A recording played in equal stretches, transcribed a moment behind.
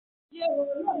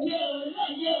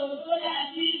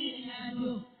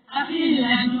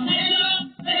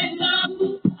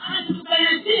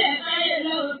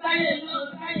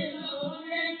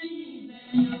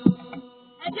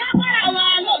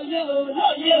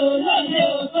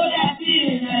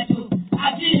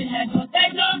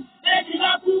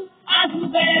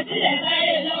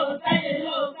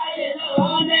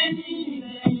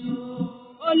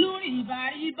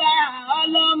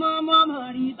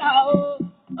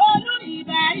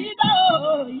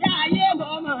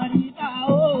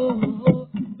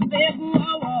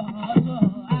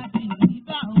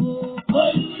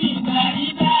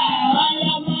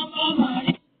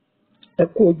Ẹ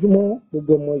kú ojúmọ́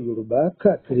gbogbo ọmọ Yorùbá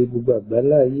káàkiri gbogbo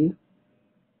àgbáńlá ayé.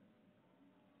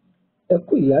 Ẹ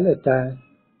kú ìyálẹ̀ta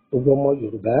gbogbo ọmọ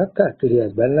Yorùbá káàkiri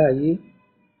àgbáńlá ayé.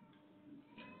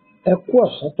 Ẹ kú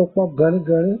ọ̀sán tó pọ́n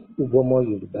gánrígánrí gbogbo ọmọ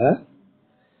Yorùbá.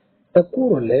 Ẹ kú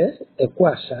ìrọ̀lẹ́, ẹ kú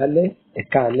àṣálẹ́, ẹ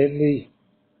káalẹ́ lẹ́yìn.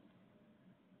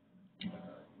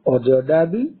 Ọ̀dẹ̀ ọ̀dà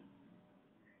bí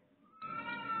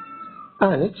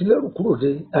àní ti lérò kúrò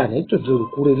dé àní tòde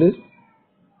òrùkúrelé.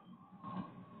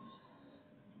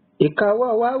 Ìka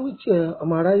wá wí tí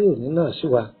ọmọ aráyé òní náà sí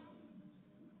wa.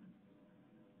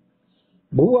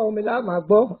 Bùwá omi la máa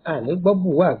gbọ́ àní gbọ́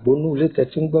bùwá àgbo nú ilé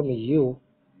tẹ́tí ń gbọ́ mi yìí o.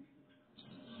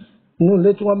 Inú ilé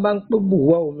tí wọ́n bá ń pé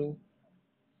bùwá omi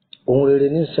ohun rere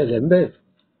ní ṣẹlẹ̀ ń bẹ̀.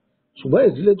 Ṣùgbọ́n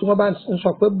ìdílé tí wọ́n bá ń sọ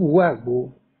pé bùwá àgbo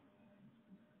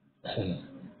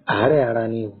àárẹ̀ ara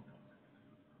ni o.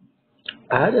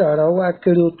 Àárẹ̀ ara wa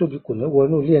kéré ó tóbi kò ní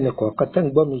wọnú ilé ẹnì kọ̀ọ̀kan tẹ́ ń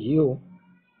gbọ́ mi yìí o.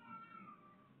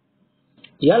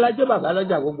 Ìyálájẹ́ bàbá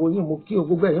lọ́jà gbogbo yín mo kí o,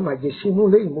 gbogbo ẹ̀yin máa jẹ sínú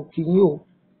ilé yìí mo kí yín o.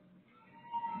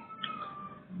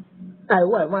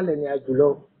 Àìwá ìmọ̀lẹ̀ ni àjùlọ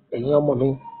ẹ̀yin ọmọ mi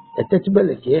ẹ̀tẹ́ tí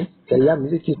bẹ̀lẹ̀ jẹ́ ẹ̀yà mi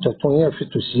létí tọ̀tún yẹn fi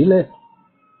tò sílẹ̀.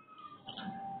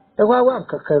 Ẹ wá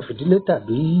nǹkan kan fìdílé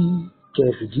tàbí kẹ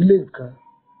fìdílé nǹkan.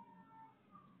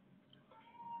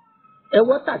 Ẹ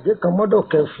wọ́ tàgé kan mọ́dọ̀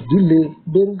kẹ fìdílé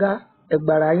gbẹ́ngá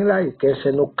ẹgbàrá yín láyè kẹ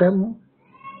sẹnu kẹ́mú.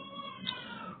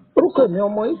 Orúkọ mi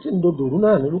ọmọ yìí ti ń dodòrú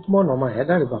náà ní Lúkúmọ̀nà ọmọ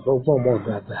àyádáre bàbá ọgbọ́n ọmọ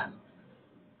ọ̀dọ̀ àgbà.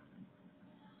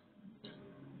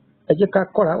 Ẹ jẹ́ ká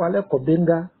kọ́ra wa lẹ́kọ̀ọ́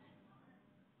gbẹ́ngá.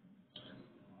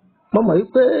 Mo mọ̀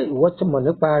wípé ìwọ ti mọ̀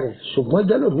nípa rẹ̀ ṣùgbọ́n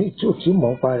jẹ́lòmíì tí ò tí mọ̀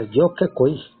nípa rẹ̀ jẹ́ ọ̀kẹ́kọ̀ọ́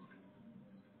yìí.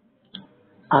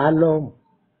 Alum.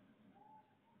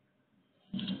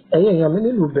 Ẹ̀yin èèyàn mi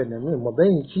nílùú Bẹ̀nẹ̀ mi mọ̀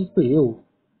bẹ́yìn tí pè é o.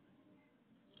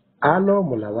 Alum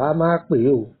làwa máa pè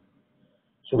é o.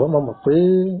 Ṣùgbọ́n mo mọ̀ pé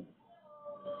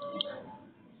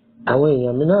àwọn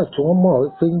èèyàn mi náà tí wọ́n mọ̀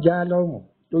pé ń já Alum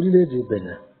lórílẹ̀‐èdè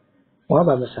Bẹ̀nẹ̀ wọ́n á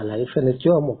bá mi ṣàlàyé fẹ́ni tí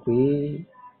wọ́n mọ̀ pé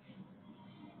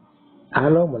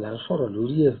Alum là ń sọ̀rọ̀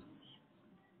lórí ẹ̀.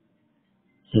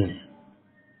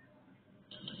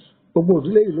 Gbogbo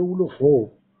ìdílé yìí ló wúlò fún o.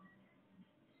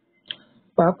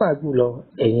 Pàápàá jùlọ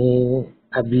ẹ̀yin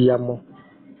abiyamọ.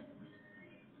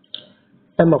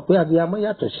 Ẹ mọ̀ pé abiyamọ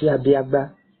yàtọ̀ sí abiyagbá.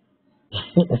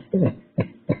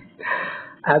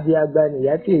 Abiyagbá ni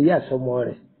ìyá tí èyí àsọmọ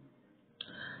rẹ̀.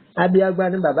 Abiyagbá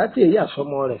ni bàbá tí èyí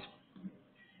àsọmọ rẹ̀.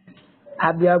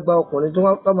 Abiyagbá ọkùnrin tí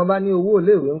wọ́n bá ní owó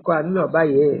iléèwé ńkọ́ ànílò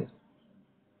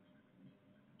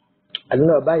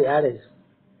báyìí rẹ̀.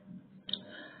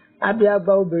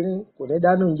 Abiyagbá obìnrin kò ní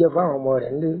dáná oúnjẹ fáwọn ọmọ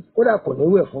rẹ̀ nílé kódà kò ní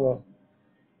wẹ̀ fún wọn.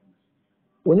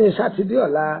 Òní sátidé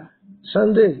ọ̀la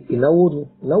Sunday ìnáwó ni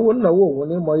ìnáwó òun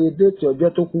ní mọ iye déètì ọjọ́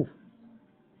tó kù.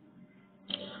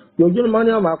 Lójúmọ́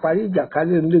ni wọ́n máa parí ìjà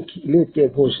kálẹ̀ ilé tí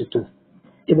ẹ̀gbọ́n òṣètò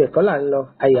ibẹ̀ kọ́ là ń lọ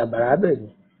ayàbàrà bẹ̀ ni.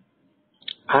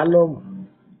 Alum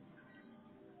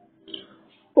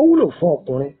ó wúlò fún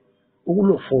ọkùnrin ó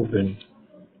wúlò fún obìnrin.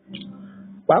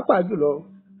 Pàápàá jùlọ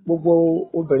gbogbo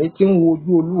obìnrin tí ń wo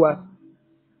ojú Olúwa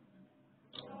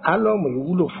Alum yìí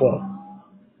wúlò fún ọ.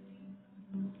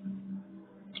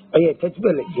 Ọyẹ ìtẹ́tí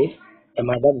bẹ̀lẹ̀ jẹ́ ẹ̀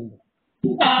máa dá mi bọ̀.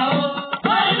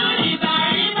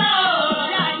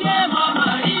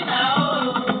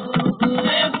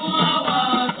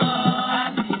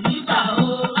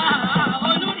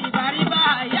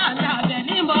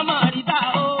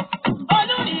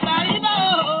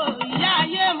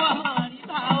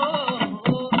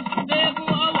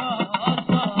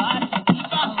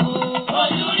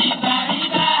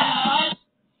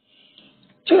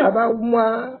 Tí a bá mú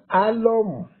Alum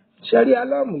ṣẹ́rí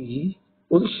Alum yìí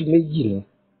oríṣi méjì ni.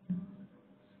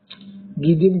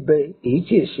 Gidi ń bẹ èyí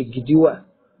tí èsì gidi wà.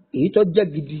 Èyí tó jẹ́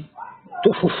gidi tó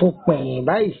funfun pẹ̀yìn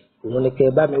báyìí òun ni kẹ́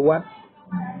ẹ bá mi wá.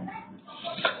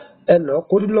 Ẹ lọ́ọ́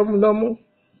kórí lọ́múlọ́mú.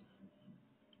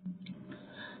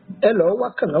 Ẹ lọ́ọ́ wá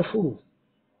kànáfùrù.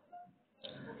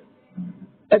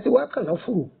 Ẹ ti wá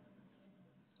kànáfùrù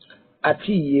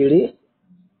àti ìyèré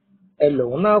ẹ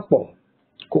lọ́ọ́ náà pọ̀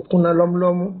kó kúnná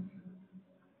lọ́múlọ́mú.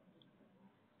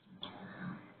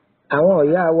 àwọn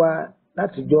ìyá wa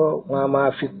látijọ́ wọn a máa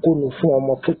fi kónu fún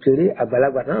ọmọ kékeré,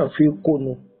 àgbàlagbà náà fi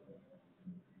kónu.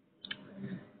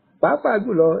 Pàápàá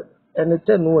jùlọ ẹni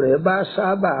tẹ́nu rẹ̀ bá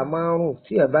sábà máa ń rùn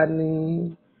tí ẹ bá ní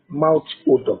mouth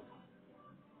odor,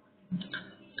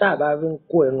 tá a bá fi ń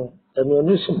kó ẹnu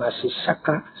ẹnu sì máa ṣe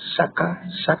ṣáká ṣáká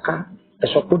ṣáká,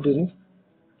 ẹ̀sọ́ kó dé ní.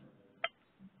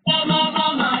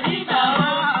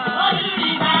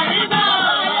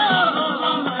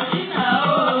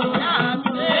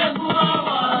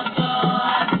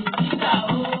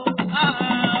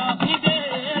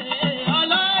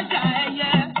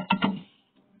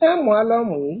 Ẹ mú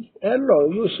álọ́mù yìí, ẹ lọ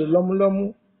yóò ṣe lọ́múlọ́mú.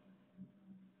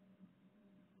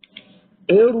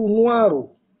 Eérú inú àrò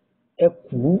ẹ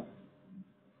kù ú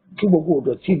kí gbogbo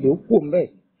ìdọ̀tí ìlú kù mẹ́.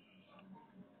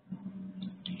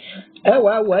 Ẹ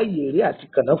wá wá yèrè àti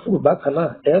kànáfùrù bákan náà,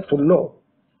 ẹ tún lọ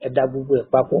ẹ da gbogbo ẹ̀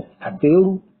papọ̀ àti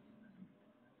eérú.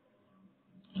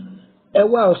 Ẹ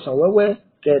wá ọsàn wẹ́wẹ́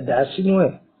kẹ́ ẹ dà á sínú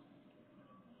ẹ̀.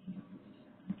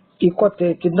 Ikọ́ tẹ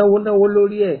ti náwó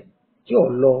lórí ẹ̀ tí ò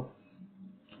lọ.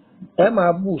 Ẹ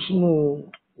máa bù sínú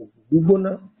ògùn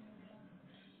gbígbóná,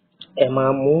 ẹ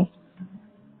máa mú.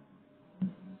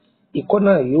 Ikọ́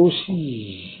náà yóò sì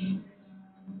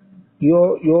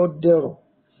yóò dẹ̀rọ̀,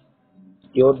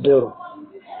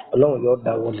 Ọlọ́run yóò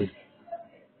dáwọ́lé.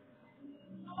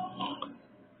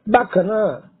 Bákan náà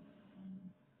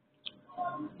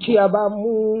tí a bá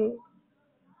mú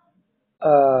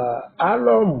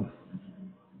álọ́mù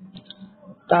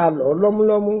tá a lọ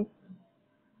lọ́múlọ́mú,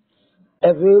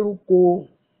 ẹ fi eérúko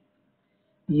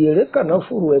yèrè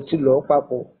kànáfùrù ẹ ti lọ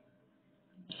papọ̀,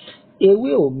 ewé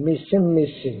ò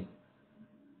mísínmísìn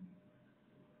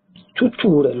tútù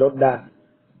rẹ̀ lọ́dà,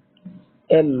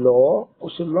 ẹ lọ ó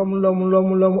sì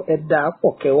lọ́múlọ́mú ẹ dà á pọ̀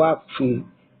kẹ́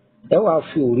ẹ wá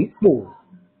fi òrí pò,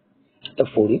 ẹ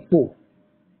fòrí pò.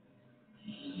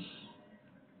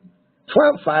 Fún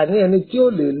àǹfààní ẹni tí ó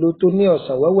lè lo tó ní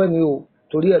ọsàn wẹ́wẹ́ ni o,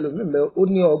 torí ẹlòmíì ó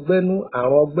ní ọgbẹ́nú,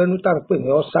 àrùn ọgbẹ́nú tá à ń pè ní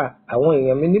ọ́sà, àwọn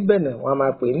èèyàn mi níbẹ̀ náà wọ́n á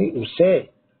máa pè ní ùsẹ́.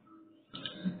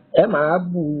 Ẹ máa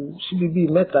bu síbí bíi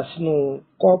 3 sínú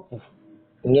kọ́ọ̀pù,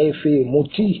 ìyẹn ife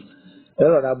ìmutí, ẹ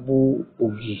rọra bu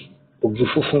ògì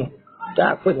funfun tá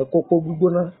a pè ní kókó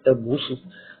gbígbóná, ẹ bù ú sí.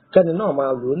 Kẹ́ni náà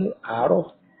máa lò ó ní àárọ̀,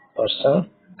 ọ̀sán,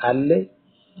 alẹ́,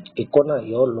 ikọ́ náà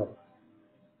yóò lọ.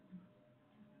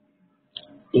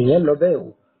 Ìyẹn lọ bẹ́ẹ̀ o.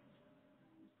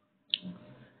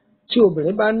 Tí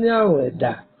obìnrin bá ní àrùn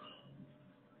ẹ̀dà,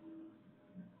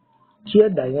 tí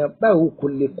ẹ̀dà yẹn báwo kò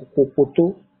lè kókó tó,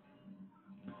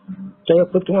 tọ́yẹ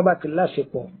pé tí wọ́n bá ti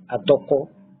láṣepọ̀ àtọkọ,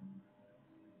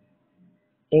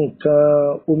 nǹkan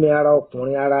omi ara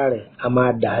ọkùnrin ara rẹ̀ a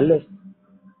máa dà á lẹ̀,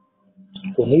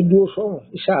 kò ní dúró sọ́rùn,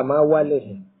 iṣẹ́ a máa wálẹ̀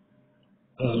ni.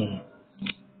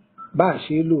 Bá a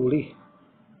ṣe lóore.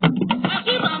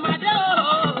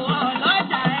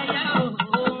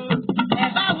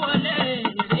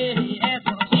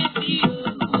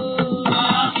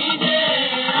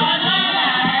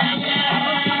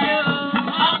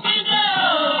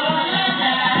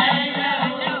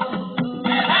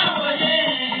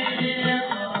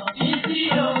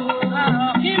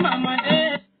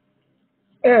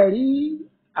 Ẹ rí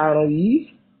àrùn yìí,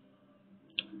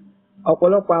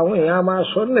 ọ̀pọ̀lọpọ̀ àwọn èèyàn máa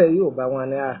sọ nílẹ̀ Yorùbá wọn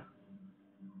ni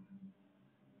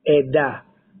ẹ̀dà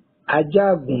ajá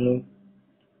àgùnmu.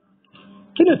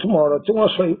 Kí ni ìtumọ̀ ọ̀rọ̀ tí wọ́n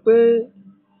sọ yìí pé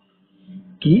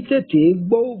kì í tètè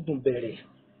gbọ́ oògùn bẹ̀rẹ̀,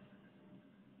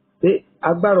 pé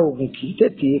agbára oògùn kì í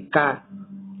tètè ka,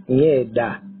 ìyẹn ẹ̀dà.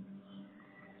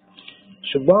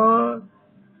 Ṣùgbọ́n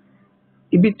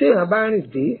ibi téèyàn bá rìn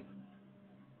dé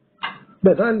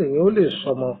bẹ́ẹ̀ náà lèyìn ó lè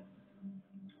sọmọ.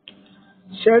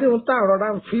 Ṣe rí ohun tá à ń rọra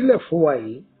ń filẹ̀ fún wa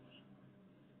yìí,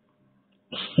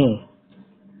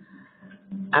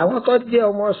 àwọn tó jẹ́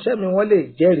ọmọ ọṣẹ́ mi wọ́n lè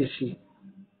jẹ́rìí sí i.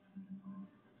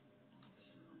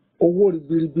 Owó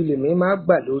ribiribi lèmi máa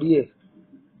gbà lórí ẹ̀.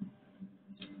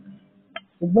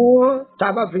 Ṣùgbọ́n tá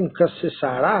a bá fi nǹkan ṣe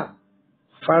sàárà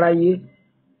fáráyé,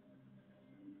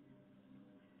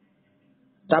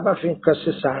 tá a bá fi nǹkan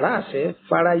ṣe sàárà àṣẹ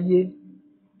fáráyé,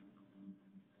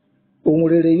 ohun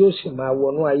rere yóò sì máa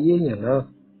wọnú ayé èèyàn náà.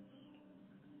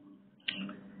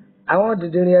 Àwọn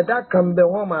dìdìrìn ẹ̀dá kan bẹ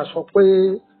wọ́n máa sọ pé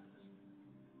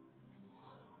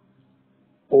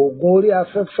oògùn orí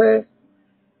afẹ́fẹ́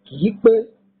kì í pé,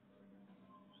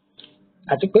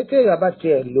 àti pé téèyàn bá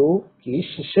tiẹ̀ lò ó kì í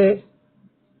ṣiṣẹ́.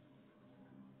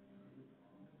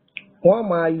 Wọ́n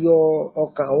máa yọ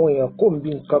ọkàn àwọn èèyàn kó níbi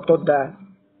nǹkan tó dáa.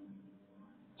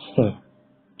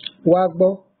 Wá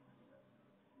gbọ́.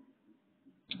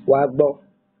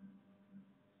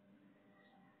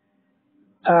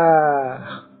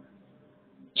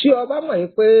 Tí o bá mọ̀ yìí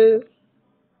pé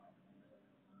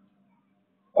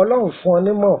Ọlọ́run fún ọ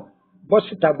nímọ̀ bọ́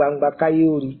síta gbangba káyé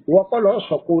orí ìwọ kọ́ lọ́ọ́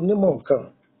sọ pé onímọ̀ nǹkan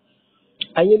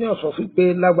ayé ní ọ̀sọ̀ fi pé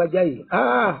lágbájá yìí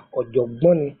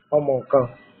ọ̀jọ̀gbọ́n ni ọmọ nǹkan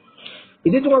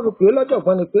ìdí tí wọ́n fi pè é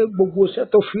lọ́jọ̀gbọ́n ni pé gbogbo iṣẹ́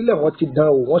tó filẹ̀ wọ́n ti dán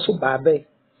o wọ́n sì bá a bẹ́ẹ̀.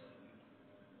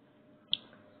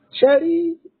 ṣé rí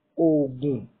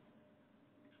oògùn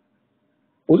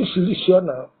oríṣiríṣi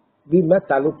ọ̀nà bíi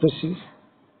mẹ́ta ló pín sí.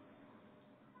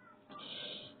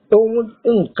 ohun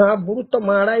nǹkan aburú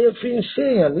tọ́mọ aráyé fi ń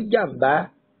ṣèèyàn níjàmbá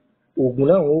oògùn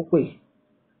náà wọ́n pè.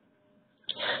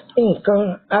 nǹkan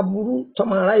aburú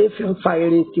tọ́mọ aráyé fi ń fa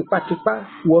èrè tipátipá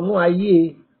wọnú ayé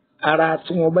ara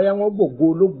tí wọ́n bá yá wọ́n gbògo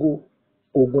ológo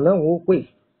oògùn náà wọ́n pè.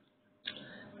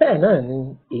 bẹ́ẹ̀ náà ni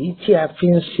èyí tí a fi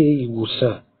ń ṣe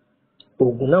ìwòsàn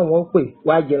oògùn náà wọ́n pè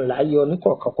wá jẹun láàyè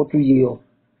oníkọ̀ọ̀kan kó tún yé ọ.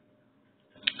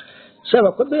 ṣàbà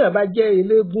pé bẹ́ẹ̀ bá jẹ́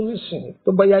eléégún nísìn tó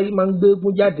bọ́yá yìí máa ń gbé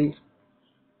eégún jáde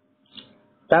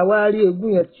táwa rí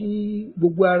eégún yẹn tí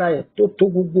gbogbo ara yẹn tó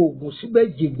gbogbo oògùn síbẹ̀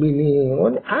jìgbìn ni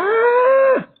wọ́n ní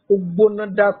ó gbóná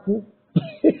dákú.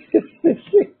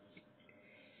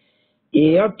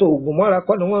 èèyàn tó oògùn mọ́ra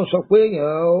kọ́ ni wọ́n ń sọ pé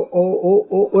èèyàn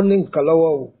ó ní nǹkan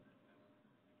lọ́wọ́ o.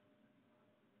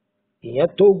 èèyàn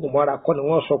tó oògùn mọ́ra kọ́ ni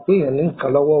wọ́n sọ pé èèyàn ní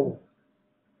nǹkan lọ́wọ́ o.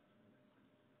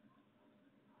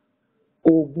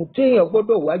 oògùn téèyàn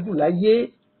gbọ́dọ̀ wájú láyé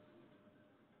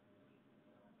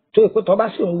tó ìpé tó bá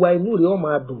sì ń wa inú rẹ̀ ó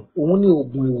máa dùn òun ní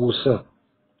oògùn ìwòsàn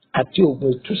àti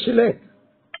oògùn ìtúsílẹ̀.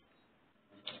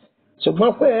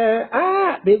 ṣùgbọ́n pé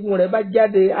eégún rẹ̀ bá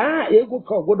jáde eégún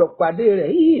kan ò gbọ́dọ̀ pàdé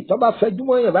rẹ̀ yìí tó bá fẹjú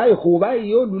mọ́ yẹn báyìí kò báyìí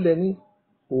yóò lulẹ̀ ní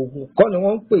oògùn kọ́ ni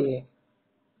wọ́n ń pè yẹn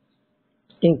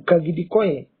nǹkan gidi kọ́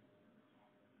yẹn.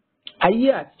 ayé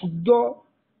àtijọ́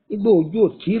nígbà ojú ò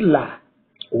tí ì là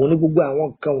òun ní gbogbo àwọn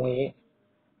nǹkan wọ̀nyẹn.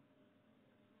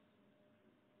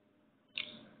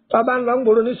 tó bá ń lọ ń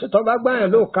gbòòrò níṣẹ́ tó bá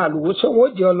gbáyàn ló ka àlùwò ṣé wọ́n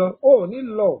ó jẹ́ ọ lọ ó ní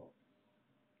lọ.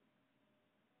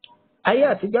 ayé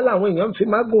àtijọ́ làwọn èèyàn fi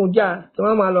máa gùn já tí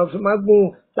wọ́n máa lọ fi máa gùn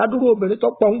ládùúgbò obìnrin tó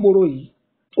pọ̀ ń gbòòrò yìí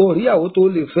ó rí ìyàwó tó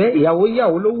lè fẹ́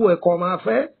ìyàwó lówó ẹ̀kọ́ máa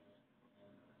fẹ́.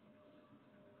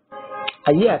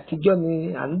 ayé àtijọ́ ni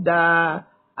à ń da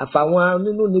àfàwọn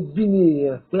nínú ni bí ni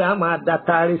èèyàn pé a máa da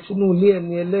taare sínú ilé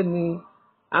ẹni ẹlẹ́ni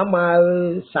a máa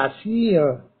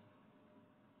ṣàṣìyàn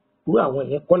irú àwọn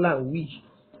yẹn kọ́ là ń wí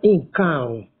nǹkan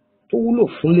àrùn tó wúlò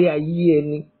fúnlé ayé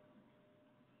ẹni.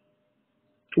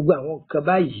 gbogbo àwọn nǹkan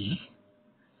báyìí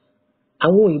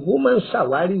àwọn òyìnbó máa ń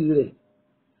ṣàwárí rẹ̀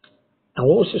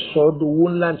àwọn ó sì sọ ọ́ dowó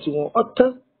ńlá tiwọn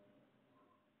ọ̀tán.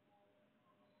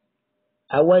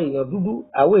 àwa èèyàn dúdú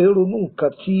àwa èrònú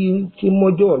nǹkan tí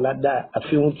mọ́jọ́ ọ̀la dá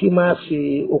àfi ohun tí máa ṣe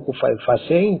okùnfà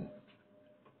ìfàsẹ́yìn.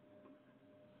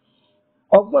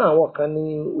 ọgbọ́n àwọn kan ní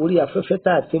orí afẹ́fẹ́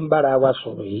tá a ti ń bára wa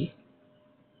sọ̀rọ̀ yìí.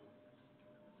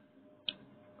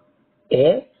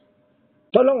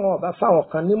 tọ́lọ́wọ́n ọba fáwọn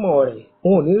kan nímọ̀ rẹ̀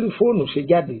wọn ò ní rí fóònù ṣe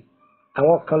jáde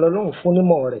àwọn kan lọ́lọ́run fún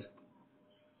nímọ̀ rẹ̀.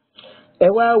 ẹ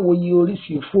wá wòye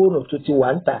oríṣi fóònù tó ti wà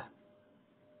ń tà.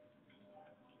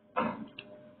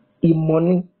 ìmọ̀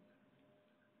ni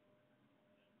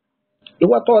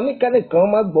ìwọ́tọ̀ oníkẹ́nìkan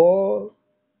má gbọ́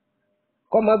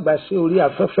kọ́ má gbà sí orí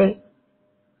afẹ́fẹ́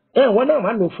wọ́n náà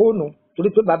má lo fóònù torí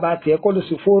pé bàbá tiẹ̀ kọ́ ló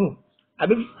ṣe fóònù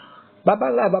àbí bàbá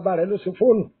ńlá bàbá rẹ̀ ló ṣe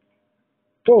fóònù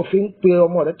tó fi ń pe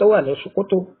ọmọ rẹ̀ tó wà ní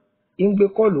Sokoto ń gbé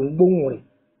kọ́ọ̀lù ń gbóhùn rẹ̀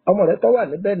ọmọ rẹ̀ tó wà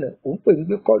ní Benin òun pè ń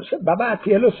gbé kọ́ọ̀lù ṣé bàbá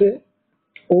tiẹ̀ ló ṣe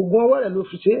oògùn ọwọ́ rẹ̀ ló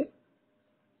fi ṣe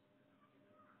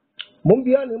mo ń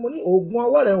bí ọ́ ni mo ní oògùn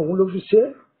ọwọ́ rẹ̀ òun ló fi ṣe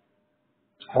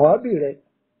àwọn òbí rẹ̀.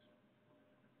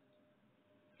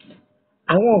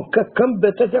 àwọn nǹkan kan bẹ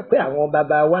tó jẹ́ pé àwọn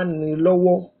bàbá wa ní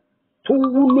lọ́wọ́ tó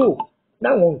wúlò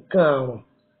láwọn nǹkan àrùn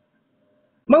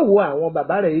má wo àwọn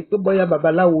bàbá rẹ̀ yìí pé bóyá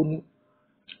babaláwo ni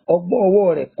ọgbọ́n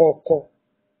ọwọ́ rẹ̀ kọ̀ọ̀kọ̀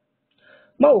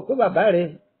má wò pé bàbá rẹ̀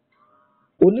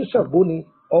oníṣàngó ni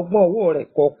ọgbọ́n ọwọ́ rẹ̀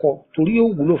kọ̀ọ̀kọ̀ torí ó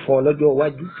wúlò fún ọ lọ́jọ́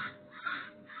iwájú.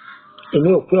 èmi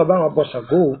ò pé ọba àwọn bọ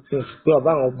Ṣàngó o mi ò pé ọba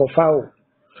àwọn bọ Fá o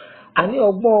àní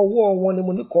ọgbọ́n ọwọ́ wọn ni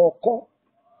mo ní kọ̀ọ̀kọ̀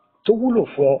tó wúlò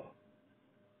fún ọ.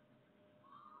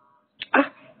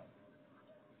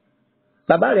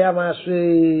 bàbá rẹ̀ a máa ṣe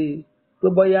pé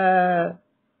bóyá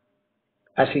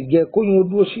àṣejẹ kóyún ó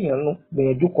dúró síyàn nù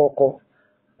gbìyànjú kọ̀ọ̀kọ̀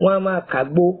wọn a máa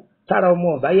kàgbó tára ọmọ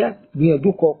ọ̀báyá gbìyànjú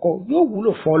kọ̀ọ̀kọ̀ yóò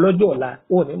wúlò fún ọ lọ́jọ́ ọ̀la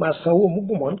ó ní máa sanwó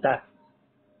múgùnmọ́ ń ta.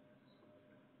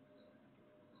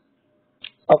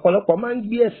 ọ̀pọ̀lọpọ̀ máa ń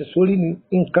gbé ẹ̀sìn sórí ni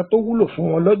nǹkan tó wúlò fún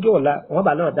wọn lọ́jọ́ ọ̀la wọn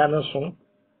bá náà dáná sun.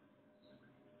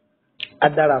 á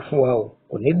dára fún wa o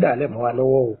kò ní dàálẹ̀ mọ́ wa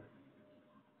lọ́wọ́ o.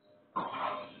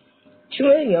 tí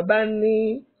èèyàn bá ní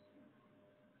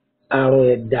àrùn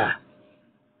ẹ̀dà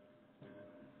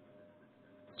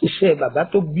iṣẹ́ bàbá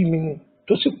tó bí mi ni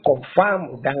tó sì kọ̀nfàmù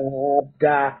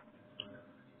dáadáa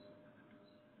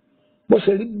bó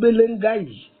ṣe rí gbéléńgá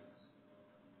yìí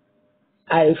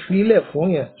àìfilẹ̀ fún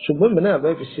yàn ṣùgbọ́n mi náà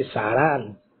fẹ́ fi ṣe sàárà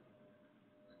nù.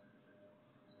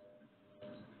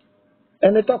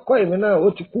 ẹni tó kọ́ èmi náà ó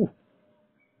ti kú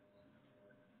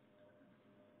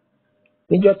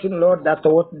níjọ́ tí ń lọ da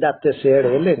tọwọ́ da tẹsẹ̀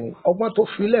rẹ̀ lẹ̀ ní ọgbọ́n tó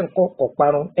filẹ̀ nǹkan kọ̀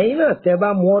parun ẹ̀yin náà tẹ́ bá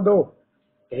mú ọ́dọ̀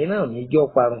ẹ̀yin náà ní jọ́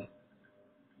parun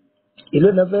ìlú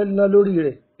náà fẹ́ ná lórí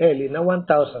rẹ̀ ẹ̀ lè ná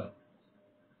 1000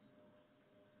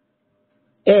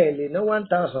 ẹ̀ lè ná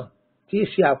 1000 tí í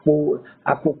ṣe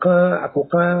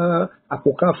àpò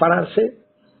kan faransé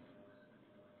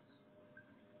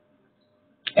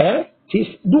tí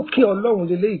dúkìá ọlọ́run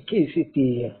lélẹ́yìí kì í ṣe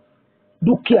tèèyàn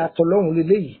dúkìá tọlọ́run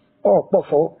lélẹ́yìí ọ̀pọ̀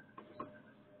fọ́.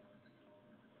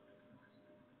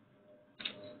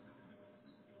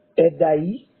 ẹ̀dà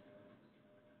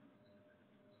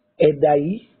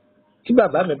yìí tí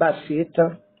bàbá mi bá ṣe é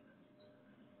tán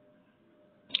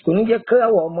kò ní jẹ́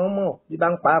káwọ̀ ọmọ mọ̀ bí bá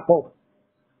ń pa á pọ̀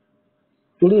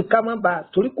torí ká má ba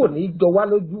torí kò ní í jọ wá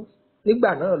lójú nígbà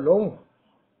náà lọ́hùn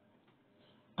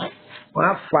wọ́n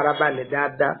á farabalẹ̀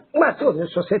dáadáa nígbà tí ò ní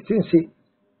sọsẹ́ tí ń ṣe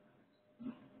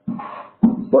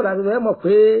bó dàbí ẹ mọ̀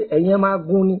pé ẹ̀yin máa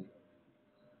gún ni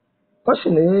wọ́n sì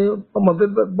ní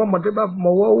bọ́mọdé bá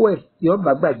mọwọ́ wẹ̀ yọ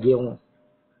bá gbàgbé wọn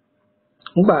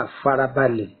nígbà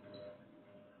farabalẹ̀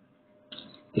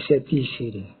iṣẹ́ tí ì ṣe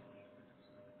rẹ̀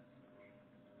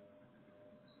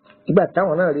nígbà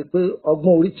táwọn náà rí i pé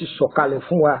ọgbọ́n orí ti sọ̀kalẹ̀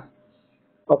fún wa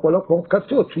ọ̀pọ̀lọpọ̀ nǹkan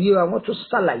tí ò tún yé wa wọ́n tún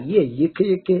ṣàlàyé ẹ̀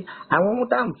yékéyéké àwọn ohun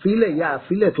tá à ń filẹ̀ ya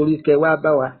àfilẹ̀ torí kẹ wá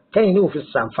bá wa kẹ́yìn ní òfin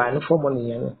ṣàǹfààní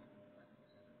fọ́mọnìyàn ni.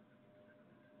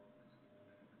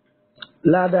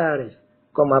 ládàá rẹ̀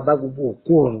kọ́ máa bá gbogbo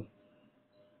òkú ọ̀run.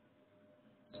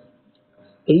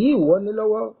 èyí ìwọ ní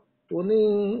lọ́wọ́ tó ní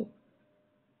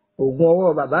oògùn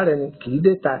ọwọ́ bàbá rẹ̀ ni kì í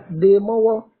dé ta dé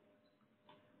mọ́wọ́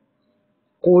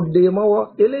kò dé mọ́wọ́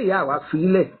eléyìí àwa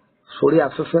filẹ̀ sórí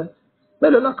afẹ́fẹ́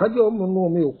mélòó náà kájọ ọmọ inú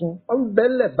omi òkun ọ ń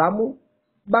bẹ́ńlẹ̀ bámú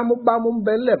ń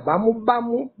bẹ́ńlẹ̀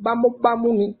bámú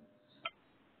ni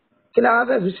kí ni àwọn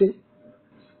fẹ́ẹ́ fi ṣe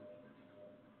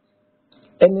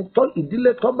ẹni tó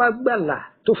ìdílé tó bá gbàlà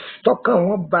tọkàn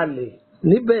wọn balẹ̀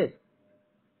níbẹ̀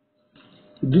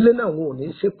ìdílé náà wọn ò ní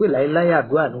í ṣépè láéláé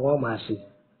àdúrà ni wọ́n máa ṣe.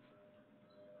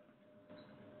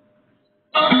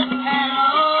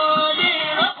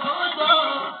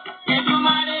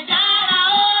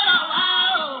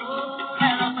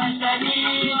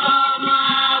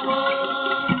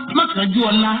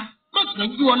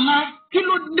 mọ̀kànjú ọlá kí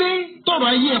ló dé tọrọ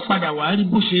ayé ẹ̀ padà wá rí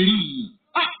bó ṣe rí yìí.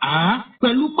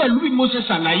 pẹ̀lú bí mo ṣe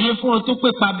ṣàlàyé fún ọ tó pé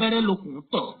pa abẹ́rẹ́ lókun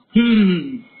tọ̀.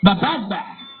 bàbá àgbà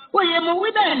oyè mo wí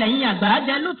bẹ́ẹ̀ lẹ́yìn àgbà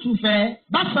jẹ́ lótùfẹ́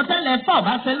bá sọ tẹ́lẹ̀ fọ́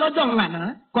bá ṣe lọ́jọ́ ńlànà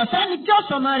kò sẹ́ni tí ó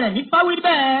sọmọ rẹ̀ ní fáwí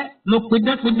bẹ́ẹ̀ ló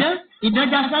pidánpidán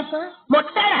ìdánjà sásán mo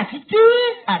dára títí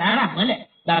àràrà mọ́lẹ̀.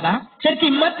 bàbá ṣé kí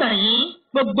n mọ́tàn yín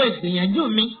gbogbo ìgbìyànjú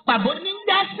mi pàbó ní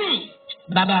dásì.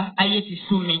 bàbá ayé ti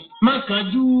sú mi.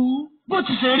 mọ̀kànjú bó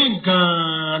ti ṣe rí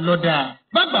gan-an lọ́dà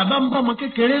bàgbà bá ń bọ́ ọmọ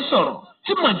kékeré sọ̀rọ̀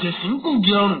tí màjèṣí ń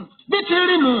gùngi ọrùn bí ti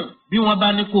rí nu bí wọ́n bá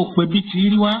ní kó pè bí ti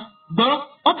rí wá gbọ́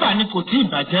ọba ni kò tí ì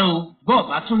bàjẹ́ o bọ́ọ̀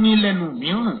bá tún ní lẹ́nu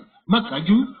mìíràn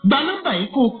mọ̀kànjú gba nọ́mbà yìí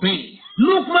kó pè é.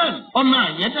 Lukman ọmọ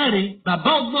àyẹ́dáre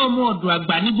bàbá ọgbọ́n ọmọ ọ̀dọ̀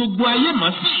àgbà ní gbogbo ayé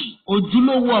mọ̀ sí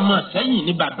ojúlówó ọmọ sẹ́yìn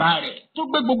ní bàbá rẹ̀ tó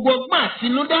gbé gbogbo ọgbọ́n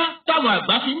àtinúdá táwọn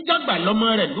àgbà fi ń dàgbà lọ́mọ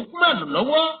rẹ̀ Lukman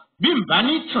lọ́wọ́ bí n bá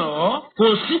ní tàn ọ́ kò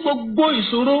sí gbogbo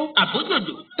ìṣòro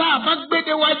àbójòjò tá a bá gbé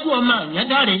déwájú ọmọ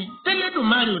àyẹ́dáre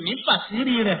tẹ́lẹ̀dùmarè ò ní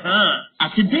fàṣírí rẹ̀ hàn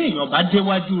àti bí èèyàn bá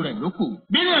déwájú rẹ̀ lóko.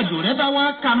 bí ìrìnàjò rẹ bá wá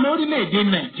ka mọ́rílẹ̀-èdè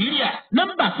Nàìjíríà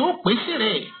nọ́mbà tó pè sí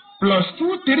rẹ̀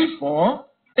 +234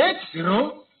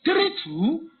 80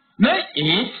 32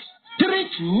 98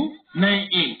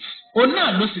 3298. o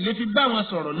náà ló sì lè fi bá wọn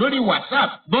sọ̀rọ̀ lórí WhatsApp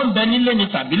bọ́ńbẹ́ nílé ni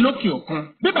tàbí lókè òkun.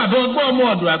 bí bàbá ọgbọ́n ọmọ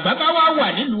ọ̀dọ̀ àgbà bá wá wà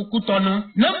nílùú Kútọ́nù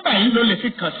nọ́mbà yìí ló lè fi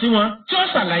kàn sí wọn tí ó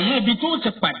ṣàlàyé ibi tó ti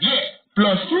pàdé ẹ̀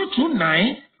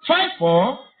 +229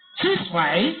 54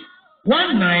 65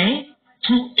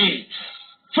 1928.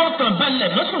 fọkàn balẹ̀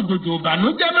lọ́sọ̀dọ̀dọ̀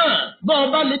ìbànújẹ́ náà bọ́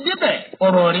ọba lè débẹ̀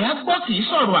ọ̀rọ̀ rẹ̀ á gbọ́ kì í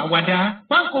sọ̀rọ̀ àwàdà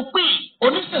pákó pé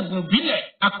oníṣègùn ìbílẹ̀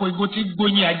àpò ìbò ti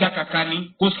gbóyin ajá kàkà ni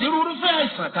kò sí irúfẹ́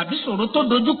àìsàn tàbí ṣòro tó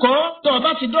dojúkọ tó ọba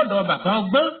ti dọ̀dọ̀ bàbá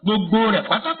ọgbọ́n gbogbo rẹ̀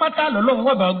pátápátá lọ́lọ́run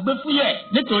ọba ọgbẹ́ fúyẹ́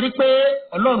nítorí pé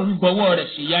ọlọ́run ń gbọ́wọ́ rẹ̀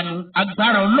ṣèyanu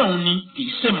agbára ọlọ́run ni kì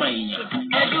í ṣèmọ̀ èèyàn.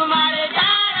 Èdùmàrè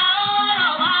dára ó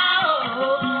rọ̀ wá o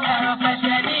ẹ̀rọ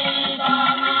pẹ̀sẹ̀ ní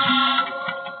ọmọ.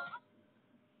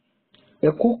 ẹ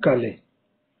kú kalẹ̀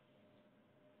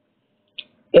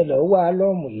ẹ lọ wá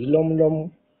álọ́ọ̀mù yìí lọ́múlọ́mú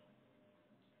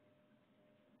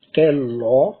kẹ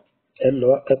lọ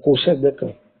ẹ kó sẹ́gbẹ́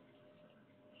kan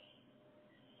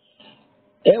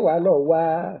ẹ wàá lọ wá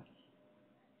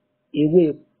ewé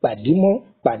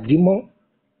pàdímọ́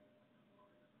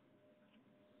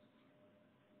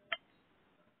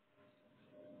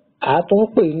a tún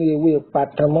pè ní ewé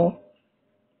patamọ́,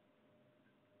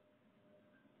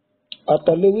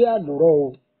 ọ̀tọ̀ léwé àlùrọ̀ o.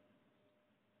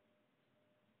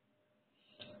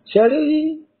 ṣe rí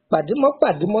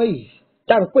pàdímọ́ yìí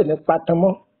tá à ń pè ní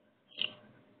patamọ́,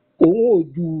 òun ò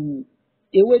ju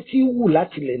ewé tí wù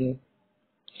láti lẹ̀ ni.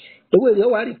 ewé rẹ̀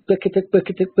wá rí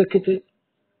pékété,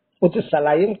 mo ti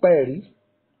ṣàlàyé ń pa ẹ̀ rí.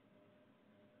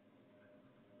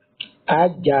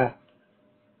 àjà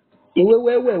ewé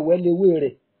wẹ́wẹ̀wẹ́ léwé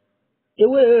rẹ̀,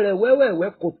 ewé rẹ̀ wẹ́wẹ̀wẹ́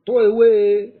kò tó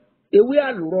ewé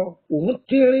àlùrọ̀, òun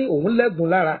tínrín, òun lẹ́gùn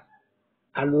lára.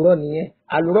 àlùrọ̀ nìyẹn,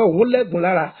 àlùrọ̀ òun lẹ́gùn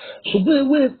lára. ṣùgbọ́n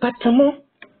ewé patamọ́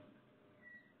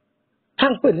tá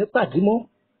à ń pè ní pàdímọ́,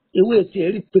 ewé tiẹ̀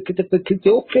rí pékété,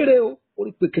 ó kéré o, ó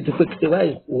rí pékété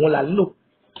báyìí, òun là ń lò.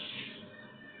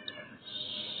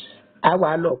 a wà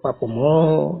lọ papọ̀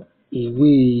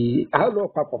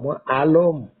mọ́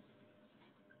álọ́ọ̀mù.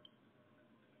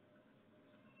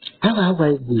 a wà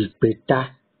egbò ìpẹ̀ta.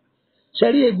 ṣe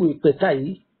rí egbò ìpẹ̀ta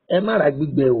yìí, ẹ má ra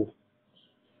gbígbẹ o.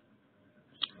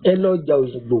 ẹ lọ ọjà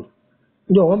òyìnbó,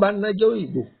 ní wọn bá nájọ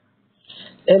òyìnbó,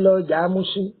 ẹ lọ ọjà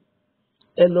amúsùn,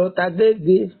 ẹ lọ ta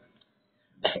déédé.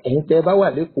 ẹ̀yin tẹ́ bá wà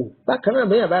lẹ́kọ̀ọ́, bákan náà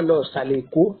bẹ́ẹ̀ bá lọ ṣàlẹ̀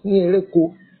èkó ní eréko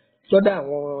lọ́dọ̀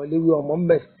àwọn eléwé ọmọ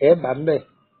ńbẹ, ẹ bá ńbẹ.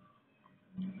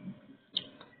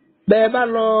 bẹ́ẹ̀ bá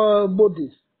lọ bòdè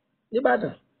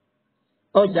nìbàdàn,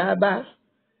 ọjà bá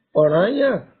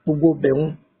Ọ̀rànyàn, gbogbo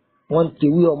bẹ̀rùn wọn ti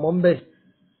wí ọmọ ńbẹ.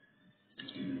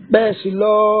 bẹ́ẹ̀ sì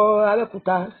lọ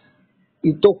Abẹ́òkúta,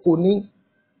 Ìtòkò ní,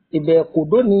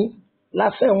 Ìbẹ̀kòdó ní,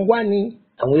 Láfẹ̀nwá ní,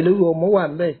 àwọn eléwé ọmọ wà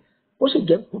ńbẹ. ó sì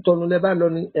jẹ́ Kútọ̀nù lẹ́ bá lọ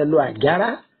ní, ẹ lọ Àjàrà.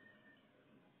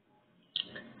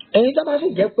 ẹ̀yin tó bá sì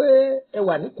jẹ́ pé ẹ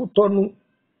wà ní Kútọ̀nù,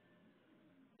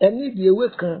 ẹ nídìí ewé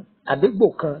kan àdégbò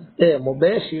kan, ẹ mọ̀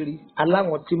bẹ́ẹ̀ ṣe rí,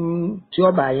 aláwọn tí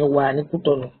ọba yẹn wà ní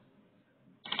Kútọ̀nù.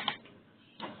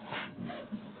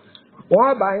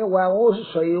 wọ́n bá yín wá, wọ́n ó sì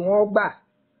sọ iye wọ́n gbà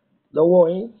lọ́wọ́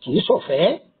yín, kì í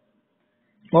ṣọ̀fẹ́.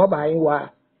 wọ́n bá yín wá,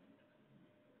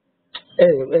 ẹ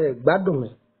gbádùn mi.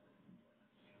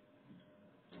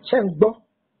 ṣé ń gbọ́?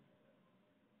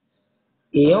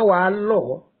 èèyàn wà á lọ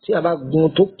tí a bá gun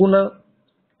tó kúnná,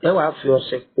 ẹ wàá fi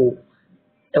ọṣẹ kó.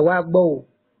 ẹ wá gbọ́ o,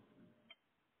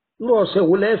 irú ọṣẹ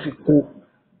wo lẹ́ẹ̀ fi kó?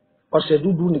 ọṣẹ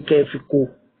dúdú ni kẹ́ ẹ fi kó.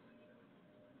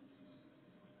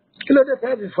 kí ló dé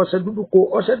tẹ́ ẹ fi fọṣẹ dúdú kó?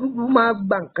 ọṣẹ dúdú máa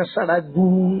gba nǹkan sára ju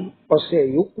ọṣẹ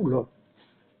yòókù lọ.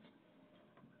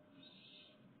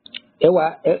 ẹ wá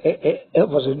ẹ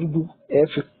fọṣẹ dúdú ẹ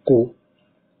fi kó.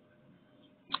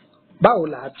 báwo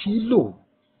là á ti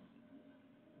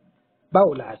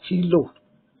lò?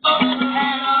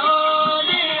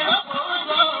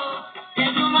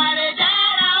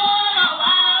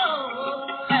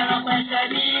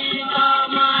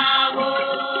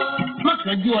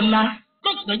 Mọ̀sánjú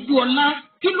ọlá,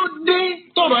 kí ló dé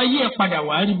tọrọ ayé ẹ padà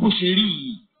wá rí bó ṣe rí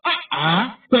yìí?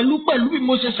 Pẹ̀lú bí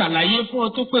mo ṣe ṣàlàyé fún ọ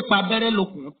tó pé pa abẹ́rẹ́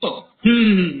lókun tọ̀.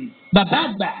 Bàbá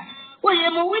àgbà, oyè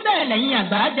mo wí bẹ́ẹ̀ lẹ́yìn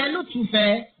àgbà jẹ́ ló tún fẹ́.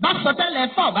 bá sọ tẹ́lẹ̀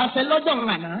fọ́ bá fẹ́ lọ́jọ́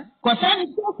àná. kò sẹ́ni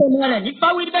tí ó fọmọ rẹ̀ ní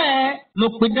fáwí bẹ́ẹ̀. mo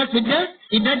pidán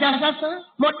ìdájà sásán.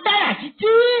 mo dára títí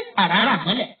àràrà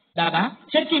mọ́lẹ̀. bàbá,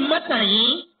 ṣé kí n mọ́tàn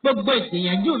yín? gbogbo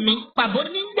ìgbìyànjú mi pàbó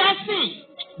ní jásì.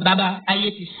 bàbá, ayé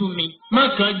ti sú mi. Má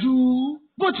kánjú,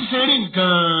 bó ti ṣe rí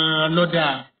nǹkan lọ́dà.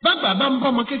 Bàgbà bá ń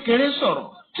bọ́mọ kékeré sọ̀rọ̀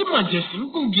tí màjèsí ń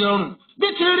gùngi ọrùn bí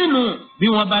ti rí nù. bí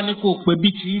wọ́n bá ní kó o pè bí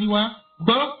ti rí wá,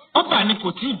 gbọ́ ọba ni kò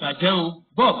tí ì bàjẹ́ o.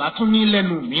 bọ́ọ̀ bá tún ní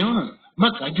lẹ́nu mìíràn, má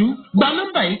kánjú, gba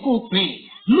nọ́mbà yìí kó o pè.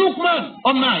 Lukman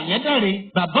ọmọ Àyẹ́dáre,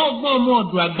 bàbá ọgbọ́n ọmọ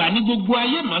ọ̀dọ̀ àgbà ní gbogbo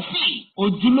ayé mọ̀ sí.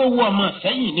 ojúlówó ọmọ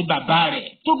Ìṣẹ́yìn ní bàbá rẹ̀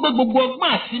tó gbé gbogbo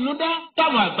ọgbọ́n àtinúdá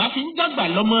táwọn àgbà fi ń dàgbà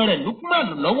lọ́mọ rẹ̀ Lukman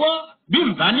lọ́wọ́. bí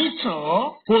n bá ní tàn ọ́,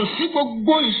 kò sí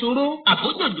gbogbo ìṣòro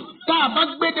àbójòjò tá a bá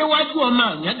gbé déwájú ọmọ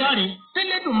Àyẹ́dáre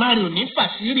tẹ́lẹ̀dùmarè ò ní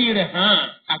fàṣírí rẹ̀ hàn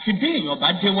àfi bí èèyàn bá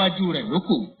déwájú rẹ̀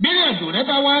lóko. bí ìrìnàjò rẹ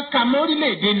bá wá ka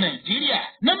mọ́rílẹ̀-èdè Nàìjíríà,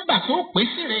 nọ́mbà tó pè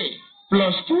sí rẹ̀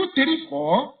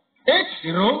 +234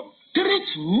 80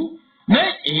 32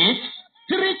 98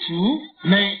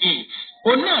 3298.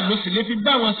 o náà ló sì lè fi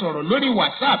bá wọn sọ̀rọ̀ lórí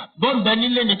WhatsApp bọ́ǹbẹ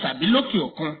nílé ni tàbí lókè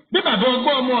òkun. bí bàbá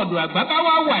ọgbọ́n ọmọ ọ̀dọ̀ àgbà bá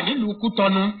wá wà nílùú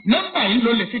Kútọ́nù, nọ́mbà yìí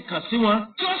ló lè fi kàn sí wọn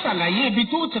tí ó ṣàlàyé ibi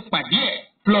tó ti pàdé ẹ̀.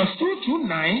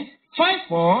 +229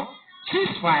 54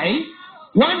 65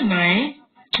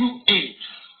 1928.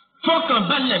 fọkàn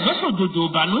balẹ̀ lọ́sọ̀jòjò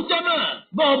ìbànújẹ́ náà.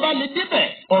 bọ́ ọ bá lè débẹ̀,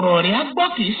 ọ̀rọ̀ rẹ̀ á gbọ́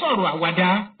kì í sọ̀rọ̀ àwàdà.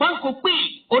 pánkó pé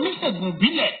oníṣègùn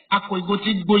ìbílẹ̀ àpòìgò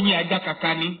ti gbóyin ajá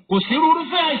kàkà ni. kò sí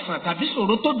rúrúfẹ́ àìsàn tàbí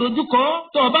ṣòro tó dojúkọ.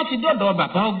 tó o bá ti dọ̀dọ̀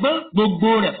bàbá ọgbọ́n, gbogbo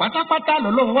rẹ̀ pátápátá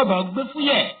lọ́lọ́run wọ́n bá ọ gbé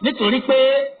fúyẹ̀. nítorí pé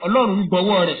Ọlọ́run ń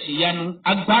gbọ́wọ́ rẹ̀ ṣèyanu.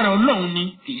 agbára Ọlọ́run ni,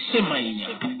 kì í ṣèmọ̀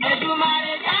èèyàn.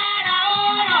 Èdùmàrè dára ó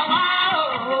rọ̀ wá o,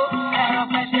 ẹ̀rọ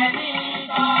pẹ̀sẹ̀ ní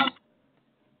ìtọ́.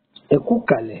 kú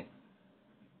kalẹ̀.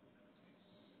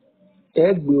 Ẹ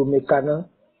gbé omi kaná,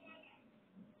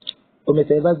 omi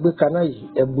tẹ́ ẹ bá gbé kaná yìí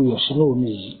ẹ buyọ̀ sínú omi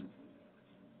yìí.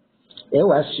 Ẹ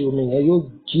wá sí omi yẹn yóò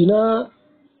jiná.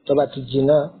 Tó bá ti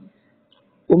jiná,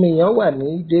 omi yẹn wà ní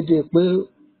déédéé pé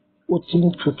ó ti ń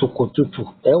tutù kò tutù.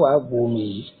 Ẹ wá bu omi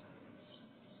yìí.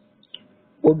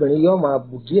 Obìnrin yóò máa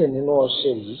bù díẹ̀ nínú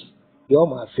ọṣẹ yìí, yóò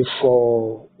máa fi fọ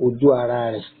ojú ara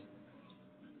rẹ̀.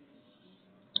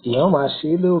 Èèyàn máa ṣe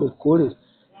é lóòrèkóòrè.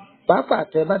 Pàápàá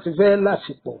tẹ́ bá ti fẹ́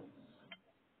lásìpọ̀,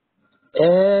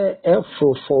 ẹ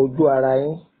fọ ojú ara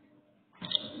yín.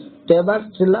 Tẹ́ bá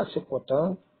ti lásìpọ̀ tán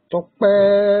tó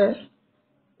pẹ́,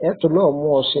 ẹ tún lọ mú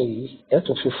ọṣẹ yìí, ẹ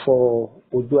tún fi fọ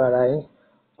ojú ara yín.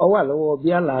 Ó wà lọ́wọ́ bí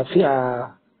àlàáfíà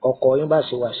ọkọ yín bá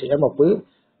ṣe wà sí. Ẹ mọ̀ pé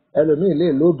ẹlòmíì lè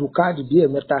lóòdù káàdì bí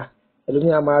ẹ̀mẹ́ta,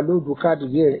 ẹlòmíì á máa lóòdù káàdì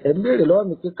bí ẹ̀rìn. Ẹ ń béèrè lọ́wọ́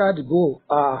mi pé káàdì bò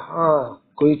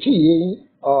kò tí ì yé yín.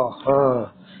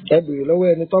 Ẹ béèrè lọ́wọ́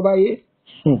ẹni tó bá yé.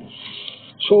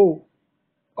 So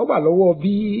ó wà lọ́wọ́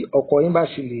bí ọkọ yín bá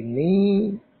ṣe lè ní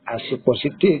àsìpọ̀ sí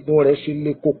téègùn rẹ̀ ṣe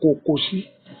lè kókó sí.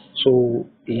 So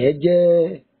ìyẹn jẹ́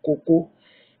kókó.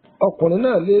 Ọkùnrin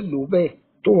náà lè lò bẹ́ẹ̀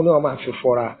tóun náà máa fi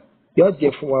fọra. Yóò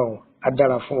jẹ́ fún wa o, á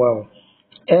dára fún wa o.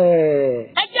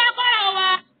 Ẹ jẹ́ bọ́ra wa.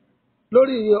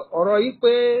 Lórí ọ̀rọ̀ yìí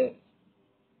pé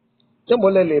tí mo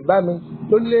lè bá mi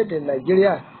lórílẹ̀‐èdè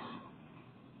Nàìjíríà,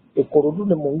 Ìkòròdú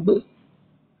ni mò ń gbé.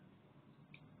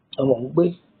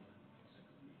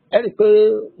 Ẹ rí i pé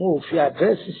wọn ò fi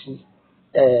àdírẹ́sì sí.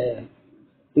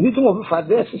 Ìdí tí mo fi fa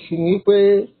àdírẹ́sì sí ni pé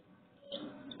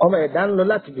ọmọ ẹ̀dá ń lọ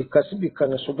láti ibìkan sí ibìkan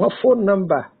ni, ṣùgbọ́n fóònù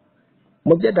nọ́mbà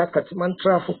mo jẹ́ ẹ̀dá kan tí máa ń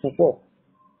tíráfù púpọ̀.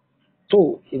 Tó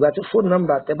ìgbà tí fóònù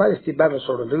nọ́mbà tẹ́ bá ti bá mi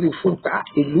sọ̀rọ̀ lórí fóònù pé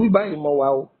ìlú báyìí mo wà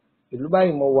o, ìlú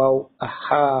báyìí mo wà o,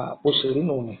 bó ṣe rí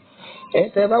nù ni.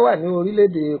 Tẹ́ bá wà ní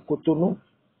orílẹ̀-èdè Kòtónú,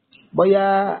 bóyá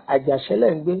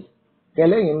Àjàṣẹ́lẹ̀ ń gbé,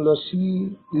 tẹ́lẹ̀yìn ń lọ sí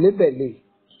Lébẹ̀lé.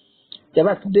 Tẹ́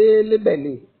bá ti dé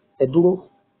Lébẹ̀lé, ẹ dúró.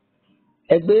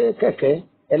 Ẹ gbé kẹ̀kẹ́,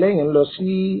 ẹlẹ́yìn ń lọ sí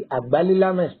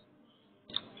Àgbálílámẹ̀.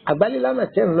 Àgbálílámẹ̀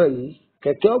tẹ́ ń lọ yìí,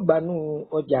 kẹ̀kẹ́ ọgbànú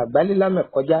ọjà Àgbálílámẹ̀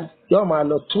kọjá, yóò máa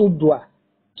lọ Túrúdùà.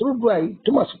 Túrúdùà yìí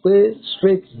túmọ̀ sí pé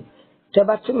straight. Tẹ́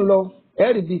bá ti ń lọ, ẹ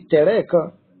rí bí tẹ̀rẹ́ kan,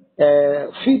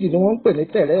 fíìdì ni wọ́n ń pè ní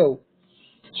tẹ̀rẹ́ o.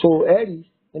 So ẹ rí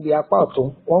níbi apá ọ̀tún,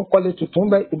 wọ́n ń kọ́lé tuntun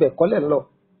ibẹ̀ kọ́lẹ̀ ń lọ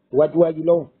iwájúwájú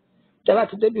lọ́hùn. Tẹ́ bá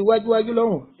ti débi iwájúwájú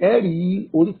lọ́hùn, ẹ rí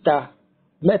oríta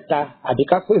mẹ́ta àbí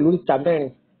ká pè lóríta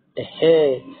mẹ́rin.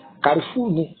 Kàrífù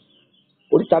ni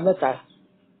oríta mẹ́ta.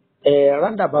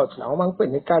 Roundabout làwọn máa ń pè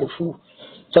ní Kàrífù.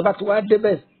 Tẹ́ bá ti wá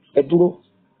débẹ̀, ẹ dúró.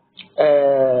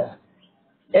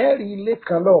 Ẹ rí ilé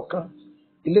kan lọ́ọ̀kan,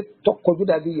 ilé tó kọjú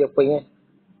dàbí yẹ̀pẹ̀ yẹn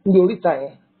ní oríta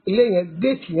yẹn. Ilé yẹn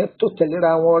géètì yẹn tó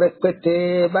tẹ̀léra wọn rẹpẹtẹ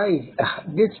báyìí.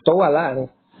 Géètì tó wà láàrin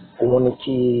òun ni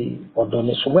ti ọ̀dọ̀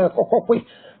ni. Ṣùgbọ́n ẹ kọ́kọ́ pé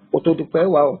o tó di pé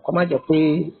wà o, kọ́ má jẹ́ pé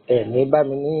ní bá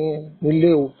mi nílé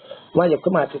o, má jẹ́ pé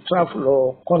màá ti travel lọ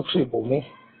country ibòmí.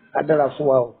 Á dára fún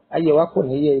wa o, ayé wa kò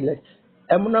ní yé ilẹ̀.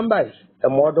 Ẹ mú nọ́mbà yìí, ẹ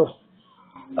mú ọ̀dọ̀.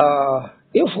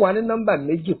 Yóò fún wa ní nọ́mbà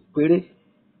méjì péré.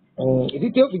 Ìdí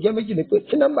tí ó fi jẹ́ méjì ni pé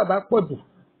tí nọ́mbà bá pọ̀ jù,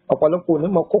 ọ̀pọ̀lọpọ̀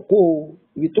onímọ̀ kókó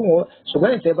ibi tó wọ́n.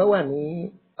 Ṣùgbọ́n ìtẹ́ bá wà ní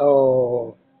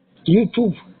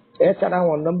YouTube, ẹ tara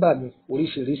àwọn nọ́mbà mi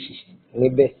oríṣiríṣi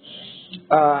níbẹ̀.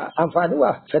 Àǹfààní wà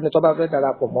fẹ́ni tó bá fẹ́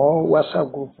darapọ̀ mọ́ WhatsApp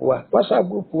group wa. WhatsApp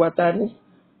group wa ta ní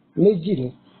méjì ni.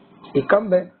 Ìkan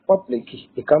bẹ public,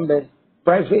 ìkan bẹ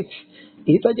private.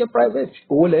 Èyí tó jẹ́ private,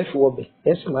 owó lẹ́ fi wọbẹ̀,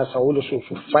 ẹ sì máa sanwó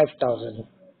lóṣooṣù 5,000 ni.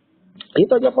 Èyí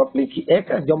tó jẹ́ public, ẹ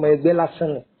kàn jọmọ ẹgbẹ́ lásán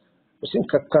ni. Kò sí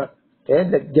nǹkan kan ẹ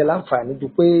jẹ láǹfààní ju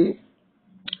pé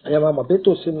ẹ máa mọ̀ pé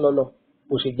tó sí ń lọ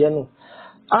kò sì jẹ́nu.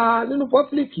 Nínú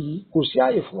public yìí kò sí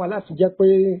ààyè fún wa láti jẹ́ pé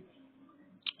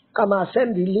ká máa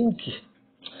sẹ́ndì líǹkì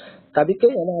tàbí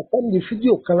kéèyàn máa sẹ́ndì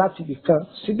fídíò kan láti ibì kan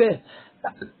síbẹ̀,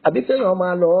 àbí kéèyàn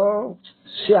máa lọ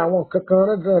ṣe àwọn nǹkan kan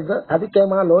rẹ́gànrẹ́gàn, àbí kéèyàn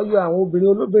máa lọ yọ àwọn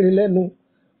obìnrin olóbìnrin lẹ́nu.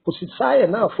 Kò sì sáàyè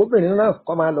náà fóbìnrin náà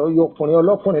kó máa lọ yọ ọkùnrin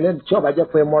ọlọ́kùnrin lẹ́nu tí ó bá jẹ́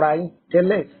pé mọ́ra yín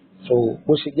tẹ́lẹ̀. So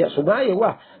bó ṣe jẹ́, ṣùgbọ́n ààyè wà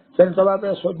fẹ́ni tó bá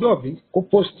fẹ́ sọjọ́ òbí kó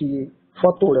pósìtì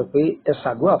fọ́tò rẹ̀ pé ẹ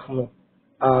ṣàdúrà fún mi.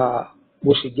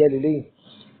 Bó ṣe jẹ́ lélẹ́yìn.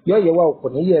 Yọ yẹ wa kò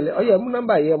ní yẹ lẹ. Ọyẹ mú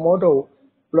nọ́mbà yẹ mọ́ ọ̀dọ̀ o.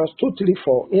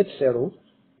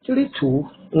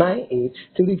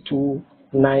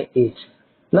 +2348032983298.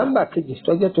 Nọ́mbà kejì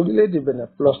tó jẹ́ torílẹ̀-èdè Benin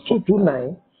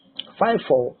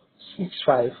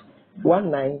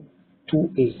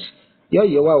 +22954651928. Yọ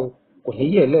yẹ wa o kò ní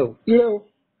yẹ lẹ o. Ire o,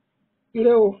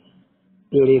 ire o,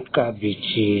 ire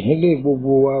kàbìtì nílé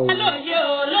gbogbo wa o.